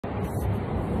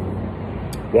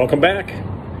Welcome back.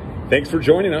 Thanks for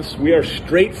joining us. We are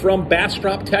straight from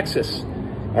Bastrop, Texas,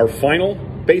 our final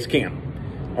base camp,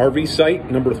 RV site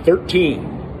number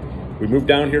 13. We moved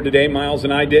down here today, Miles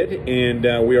and I did,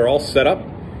 and we are all set up,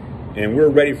 and we're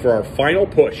ready for our final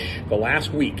push, the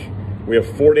last week. We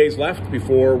have 4 days left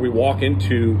before we walk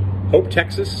into Hope,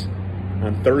 Texas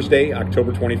on Thursday,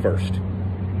 October 21st.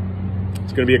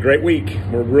 It's going to be a great week.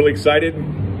 We're really excited.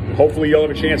 Hopefully you'll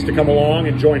have a chance to come along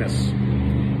and join us.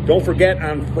 Don't forget,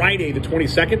 on Friday the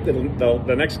 22nd,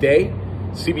 the next day,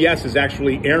 CBS is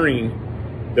actually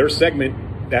airing their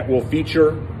segment that will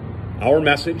feature our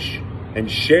message and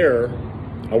share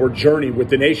our journey with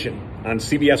the nation on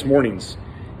CBS Mornings.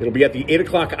 It'll be at the 8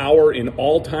 o'clock hour in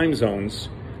all time zones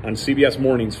on CBS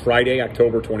Mornings, Friday,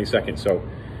 October 22nd. So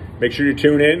make sure you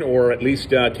tune in, or at least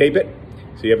tape it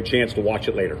so you have a chance to watch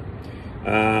it later.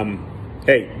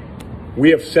 Hey,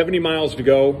 we have 70 miles to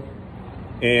go.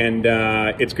 And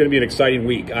it's going to be an exciting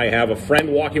week. I have a friend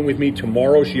walking with me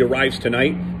tomorrow. She arrives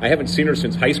tonight. I haven't seen her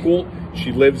since high school.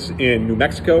 She lives in New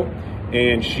Mexico,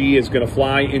 and she is going to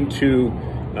fly into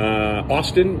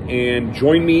Austin and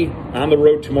join me on the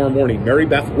road tomorrow morning. Mary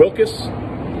Beth Wilkes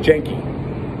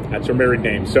Jenke. That's her married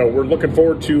name. So we're looking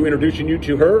forward to introducing you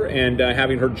to her and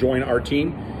having her join our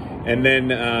team. And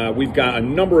then we've got a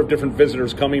number of different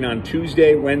visitors coming on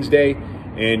Tuesday, Wednesday,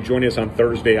 and join us on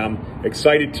Thursday. I'm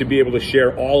excited to be able to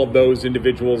share all of those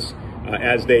individuals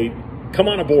as they come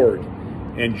on aboard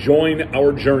and join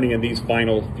our journey in these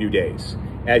final few days,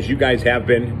 as you guys have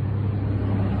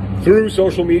been through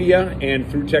social media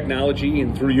and through technology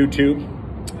and through YouTube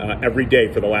every day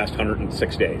for the last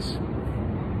 106 days.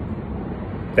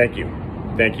 Thank you.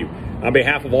 Thank you. On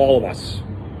behalf of all of us,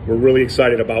 we're really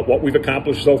excited about what we've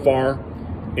accomplished so far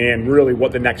and really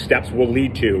what the next steps will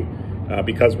lead to.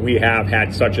 Because we have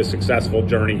had such a successful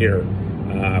journey here,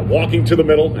 walking to the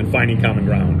middle and finding common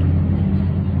ground.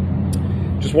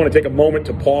 Just want to take a moment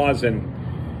to pause and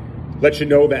let you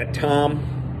know that Tom,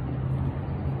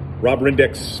 Rob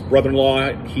Rindick's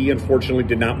brother-in-law, he unfortunately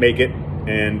did not make it,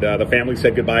 and the family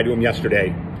said goodbye to him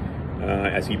yesterday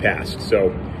as he passed.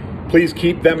 So please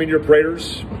keep them in your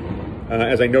prayers,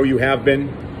 as I know you have been.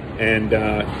 And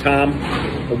Tom,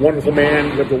 a wonderful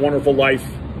man, lived a wonderful life,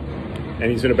 and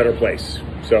he's in a better place.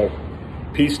 So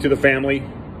peace to the family.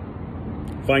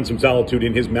 Find some solitude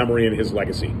in his memory and his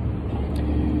legacy.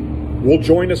 We'll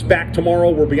join us back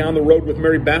tomorrow. We'll be on the road with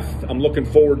Mary Beth. I'm looking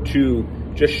forward to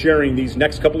just sharing these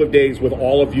next couple of days with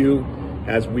all of you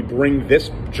as we bring this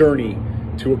journey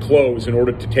to a close in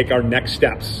order to take our next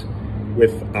steps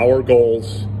with our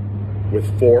goals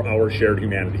for our shared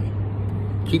humanity.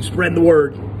 Keep spreading the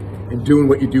word and doing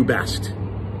what you do best.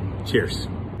 Cheers.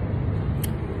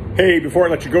 Hey, before I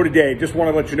let you go today, just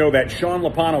want to let you know that Sean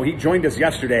Lopano, he joined us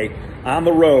yesterday on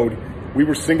the road. We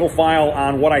were single file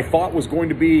on what I thought was going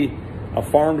to be a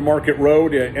farm to market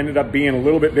road. It ended up being a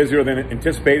little bit busier than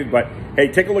anticipated, but hey,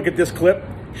 take a look at this clip.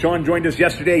 Sean joined us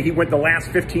yesterday. He went the last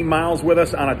 15 miles with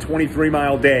us on a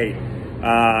 23-mile day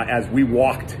as we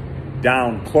walked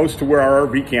down close to where our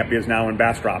RV camp is now in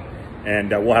Bastrop. And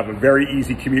we'll have a very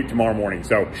easy commute tomorrow morning.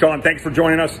 So Sean, thanks for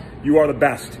joining us. You are the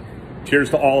best.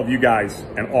 Cheers to all of you guys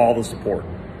and all the support.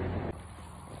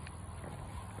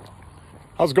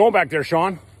 How's it going back there,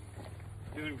 Sean?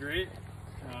 Doing great.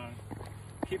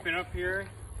 Keeping up here,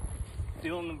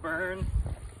 feeling the burn.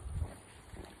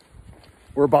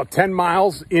 We're about 10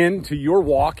 miles into your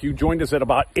walk. You joined us at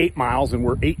about 8 miles, and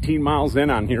we're 18 miles in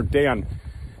on here today on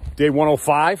day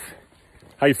 105.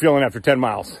 How you feeling after 10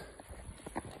 miles?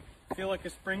 I feel like a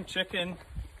spring chicken.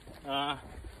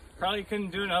 Probably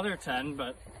couldn't do another 10,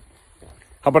 but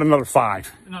how about another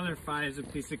 5? Another 5 is a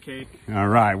piece of cake. All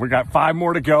right, we got 5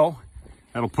 more to go.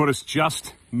 That'll put us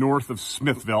just north of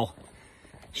Smithville.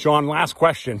 Sean, last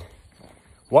question.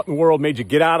 What in the world made you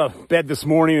get out of bed this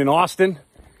morning in Austin,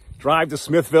 drive to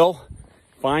Smithville,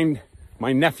 find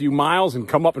my nephew Miles, and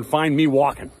come up and find me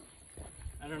walking?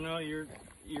 I don't know.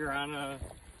 You're on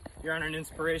an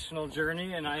inspirational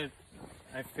journey, and I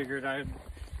figured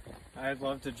I'd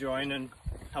love to join and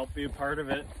help be a part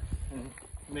of it and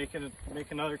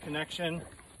make another connection,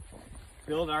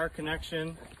 build our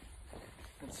connection.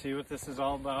 Let's see what this is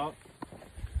all about.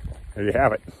 There you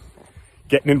have it.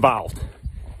 Getting involved.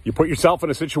 You put yourself in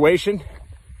a situation,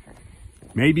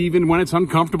 maybe even when it's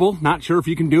uncomfortable, not sure if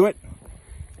you can do it,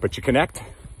 but you connect,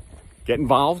 get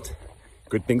involved,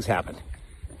 good things happen.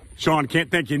 Sean,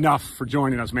 can't thank you enough for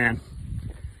joining us, man.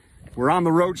 We're on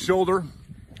the road shoulder.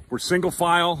 We're single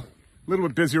file, a little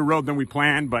bit busier road than we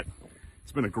planned, but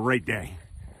it's been a great day.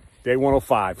 Day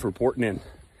 105 reporting in.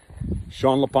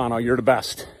 Sean Lopano, you're the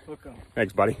best. Hook 'em.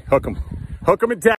 Thanks, buddy. Hook 'em. Hook 'em and tag.